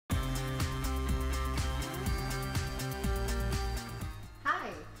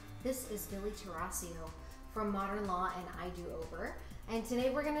This is Billy Tarasio from Modern Law and I Do Over, and today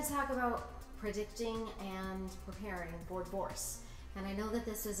we're going to talk about predicting and preparing for divorce. And I know that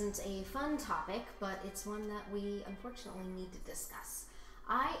this isn't a fun topic, but it's one that we unfortunately need to discuss.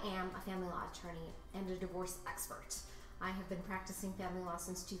 I am a family law attorney and a divorce expert. I have been practicing family law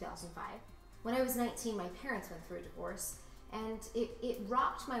since 2005. When I was 19, my parents went through a divorce, and it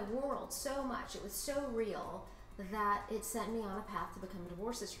rocked my world so much. It was so real that it sent me on a path to become a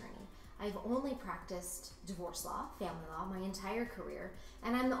divorce attorney. I've only practiced divorce law, family law, my entire career,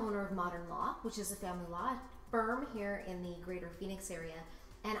 and I'm the owner of Modern Law, which is a family law firm here in the greater Phoenix area,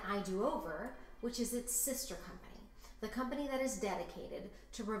 and I Do Over, which is its sister company, the company that is dedicated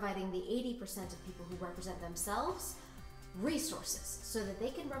to providing the 80% of people who represent themselves resources so that they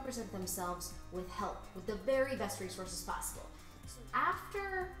can represent themselves with help, with the very best resources possible.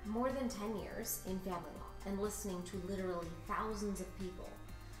 After more than 10 years in family law and listening to literally thousands of people,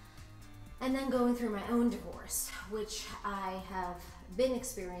 and then going through my own divorce, which I have been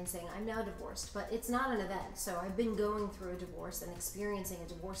experiencing. I'm now divorced, but it's not an event, so I've been going through a divorce and experiencing a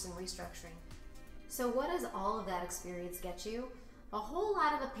divorce and restructuring. So what does all of that experience get you? A whole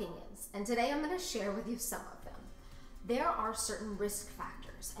lot of opinions, and today I'm going to share with you some of them. There are certain risk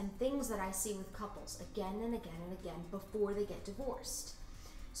factors and things that I see with couples again and again and again before they get divorced.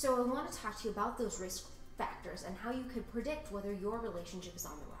 So I want to talk to you about those risk factors and how you could predict whether your relationship is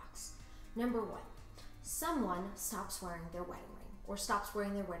on the rocks. Number one, someone stops wearing their wedding ring or stops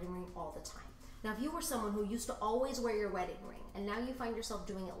wearing their wedding ring all the time. Now, if you were someone who used to always wear your wedding ring and now you find yourself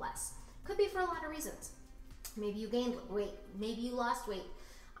doing it less, could be for a lot of reasons. Maybe you gained weight, maybe you lost weight,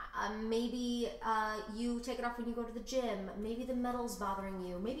 maybe you take it off when you go to the gym, maybe the metal's bothering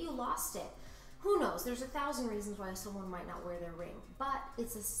you, maybe you lost it. Who knows? There's 1,000 reasons why someone might not wear their ring, but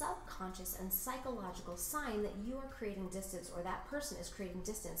it's a subconscious and psychological sign that you are creating distance, or that person is creating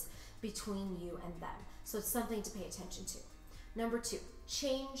distance between you and them. So it's something to pay attention to. Number two,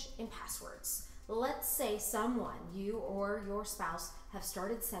 change in passwords. Let's say someone, you or your spouse, have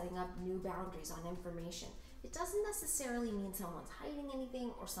started setting up new boundaries on information. It doesn't necessarily mean someone's hiding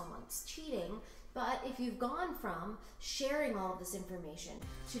anything or someone's cheating, but if you've gone from sharing all of this information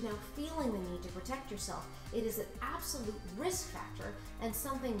to now feeling the need to protect yourself, it is an absolute risk factor and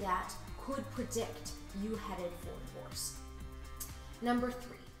something that could predict you headed for divorce. Number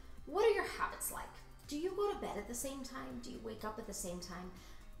three, what are your habits like? Do you go to bed at the same time? Do you wake up at the same time?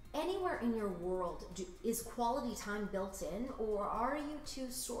 Anywhere in your world, is quality time built in, or are you two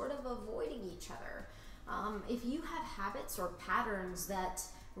sort of avoiding each other? If you have habits or patterns that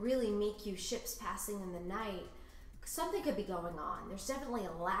really make you ships passing in the night, something could be going on. There's definitely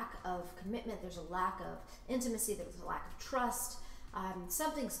a lack of commitment, there's a lack of intimacy, there's a lack of trust.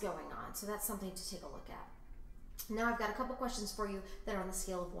 Something's going on, so that's something to take a look at. Now I've got a couple questions for you that are on a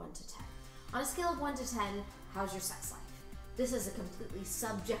scale of 1 to 10. On a scale of 1 to 10, how's your sex life? This is a completely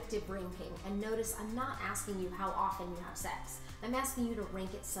subjective ranking, and notice I'm not asking you how often you have sex. I'm asking you to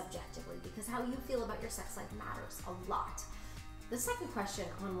rank it subjectively, because how you feel about your sex life matters a lot. The second question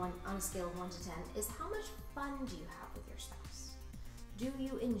on a scale of 1 to 10 is how much fun do you have with your spouse? Do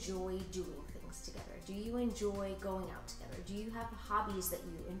you enjoy doing things together? Do you enjoy going out together? Do you have hobbies that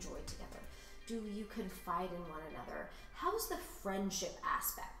you enjoy together? Do you confide in one another? How's the friendship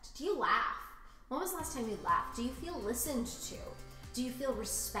aspect? Do you laugh? When was the last time you laughed? Do you feel listened to? Do you feel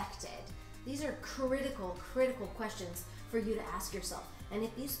respected? These are critical questions for you to ask yourself. And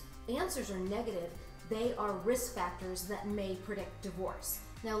if these answers are negative, they are risk factors that may predict divorce.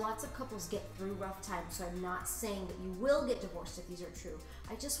 Now, lots of couples get through rough times, so I'm not saying that you will get divorced if these are true.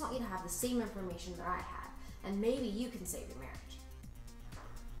 I just want you to have the same information that I had, and maybe you can save your marriage.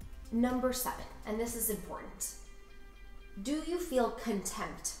 Number 7, and this is important. Do you feel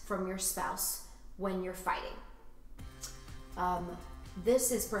contempt from your spouse when you're fighting?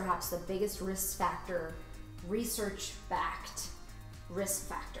 This is perhaps the biggest risk factor, research-backed risk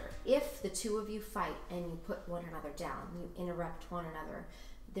factor. If the two of you fight and you put one another down, you interrupt one another,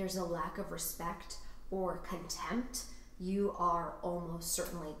 there's a lack of respect or contempt, you are almost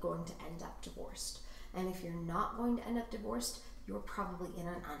certainly going to end up divorced. And if you're not going to end up divorced, you're probably in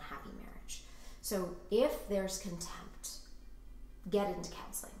an unhappy marriage. So if there's contempt, get into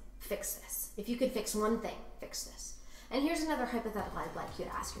counseling. Fix this. If you could fix one thing, fix this. And here's another hypothetical I'd like you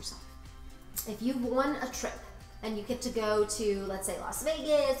to ask yourself. If you've won a trip and you get to go to, let's say, Las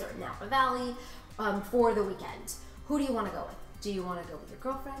Vegas or Napa Valley for the weekend, who do you want to go with? Do you want to go with your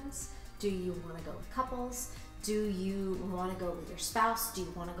girlfriends? Do you want to go with couples? Do you want to go with your spouse? Do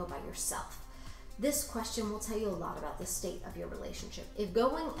you want to go by yourself? This question will tell you a lot about the state of your relationship. If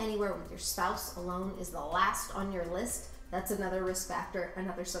going anywhere with your spouse alone is the last on your list, That's another risk factor,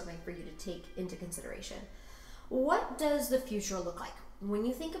 another something for you to take into consideration. What does the future look like? When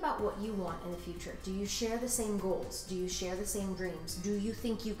you think about what you want in the future, do you share the same goals? Do you share the same dreams? Do you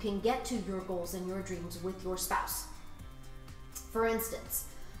think you can get to your goals and your dreams with your spouse? For instance,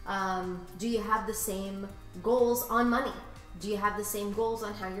 do you have the same goals on money? Do you have the same goals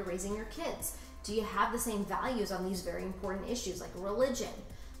on how you're raising your kids? Do you have the same values on these very important issues like religion?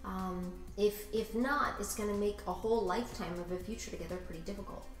 If not, it's going to make a whole lifetime of a future together pretty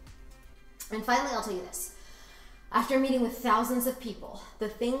difficult. And finally, I'll tell you this. After meeting with thousands of people, the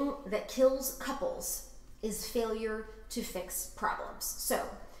thing that kills couples is failure to fix problems. So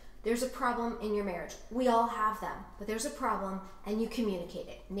there's a problem in your marriage. We all have them, but there's a problem and you communicate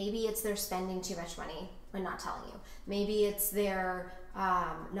it. Maybe it's they're spending too much money and not telling you. Maybe it's they're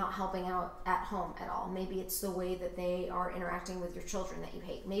not helping out at home at all. Maybe it's the way that they are interacting with your children that you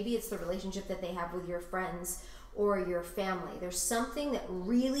hate. Maybe it's the relationship that they have with your friends or your family. There's something that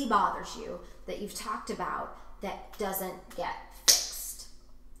really bothers you that you've talked about that doesn't get fixed.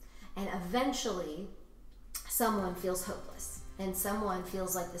 And eventually, someone feels hopeless and someone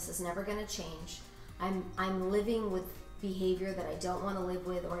feels like this is never gonna change. I'm living with behavior that I don't wanna live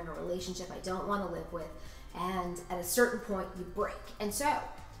with, or in a relationship I don't wanna live with, and at a certain point you break. And so,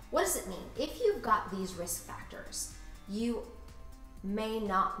 what does it mean? If you've got these risk factors, you may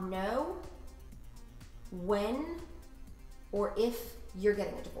not know when or if you're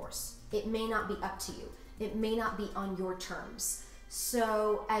getting a divorce. It may not be up to you. It may not be on your terms.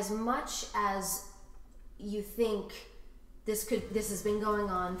 So as much as you think this has been going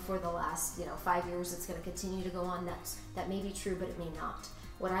on for the last 5 years, it's going to continue to go on, that may be true, but it may not.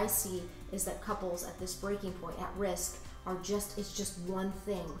 What I see is that couples at this breaking point, at risk, it's just one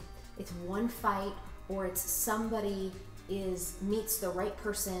thing. It's one fight, or it's somebody meets the right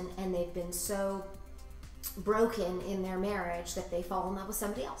person and they've been so broken in their marriage that they fall in love with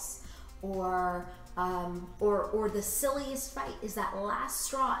somebody else. Or the silliest fight is that last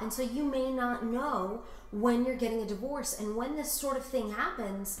straw. And so you may not know when you're getting a divorce, and when this sort of thing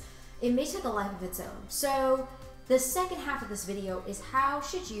happens, it may take a life of its own. So the second half of this video is how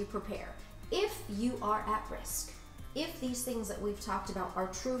should you prepare if you are at risk. If these things that we've talked about are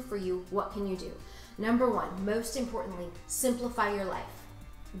true for you, what can you do? Number one, most importantly, simplify your life.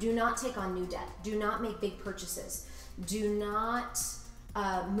 Do not take on new debt. Do not make big purchases. Do not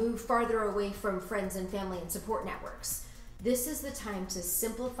move farther away from friends and family and support networks. This is the time to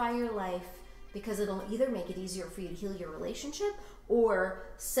simplify your life, because it'll either make it easier for you to heal your relationship, or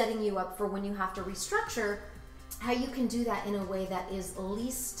setting you up for when you have to restructure, how you can do that in a way that is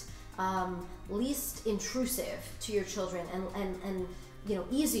least intrusive to your children and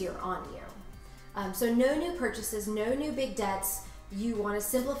easier on you. So no new purchases, no new big debts. You want to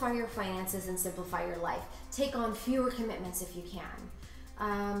simplify your finances and simplify your life. Take on fewer commitments if you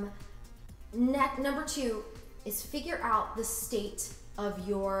can. Number two is figure out the state of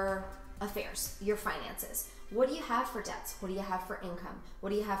your affairs, your finances. What do you have for debts? What do you have for income? What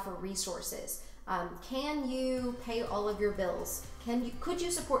do you have for resources? Can you pay all of your bills? Could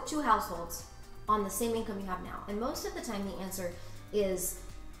you support two households on the same income you have now? And most of the time the answer is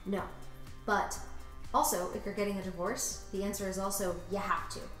no. But also, if you're getting a divorce, the answer is also you have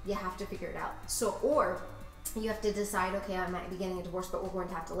to. You have to figure it out. So, or you have to decide, okay, I might be getting a divorce, but we're going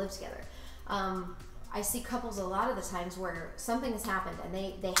to have to live together. I see couples a lot of the times where something has happened and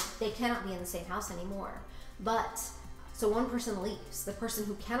they cannot be in the same house anymore. But, so one person leaves. The person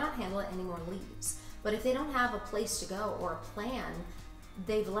who cannot handle it anymore leaves. But if they don't have a place to go or a plan,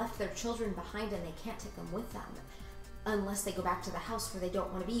 they've left their children behind and they can't take them with them unless they go back to the house where they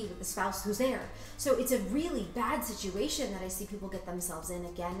don't want to be with the spouse who's there. So it's a really bad situation that I see people get themselves in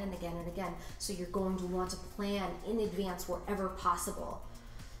again and again and again. So you're going to want to plan in advance wherever possible.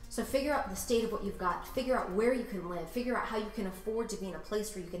 So figure out the state of what you've got, figure out where you can live, figure out how you can afford to be in a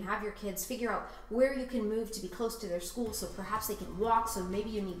place where you can have your kids, figure out where you can move to be close to their school so perhaps they can walk, so maybe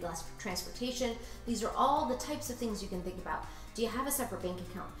you need less transportation. These are all the types of things you can think about. Do you have a separate bank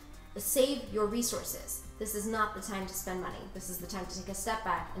account? Save your resources. This is not the time to spend money. This is the time to take a step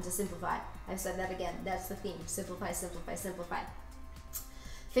back and to simplify. I've said that again. That's the theme. Simplify, simplify, simplify.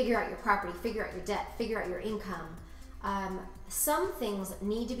 Figure out your property, figure out your debt, figure out your income. Some things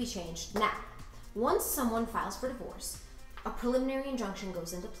need to be changed now. Once someone files for divorce, a preliminary injunction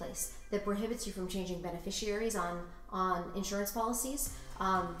goes into place that prohibits you from changing beneficiaries on insurance policies,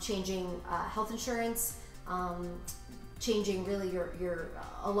 changing health insurance, changing really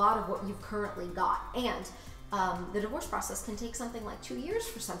a lot of what you've currently got. And the divorce process can take something like 2 years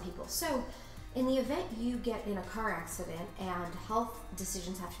for some people. So in the event you get in a car accident and health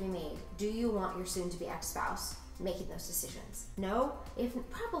decisions have to be made, do you want your soon-to-be ex-spouse making those decisions? No? If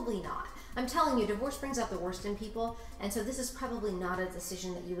probably not. I'm telling you, divorce brings out the worst in people, and so this is probably not a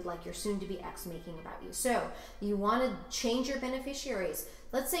decision that you would like your soon-to-be ex making about you. So you want to change your beneficiaries.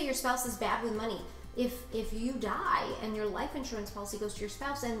 Let's say your spouse is bad with money. If you die and your life insurance policy goes to your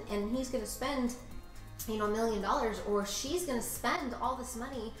spouse, and he's going to spend $1 million, or she's going to spend all this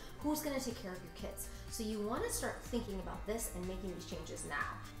money, who's going to take care of your kids? So you want to start thinking about this and making these changes now.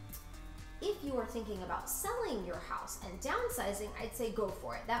 If you are thinking about selling your house and downsizing, I'd say go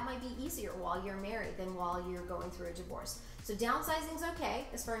for it. That might be easier while you're married than while you're going through a divorce. So downsizing's okay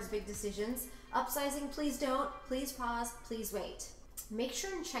as far as big decisions. Upsizing, please don't. Please pause. Please wait. Make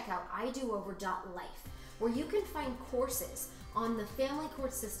sure and check out iDoOver.life, where you can find courses on the family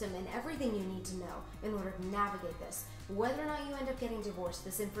court system and everything you need to know in order to navigate this. Whether or not you end up getting divorced,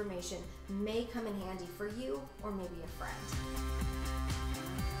 this information may come in handy for you or maybe a friend.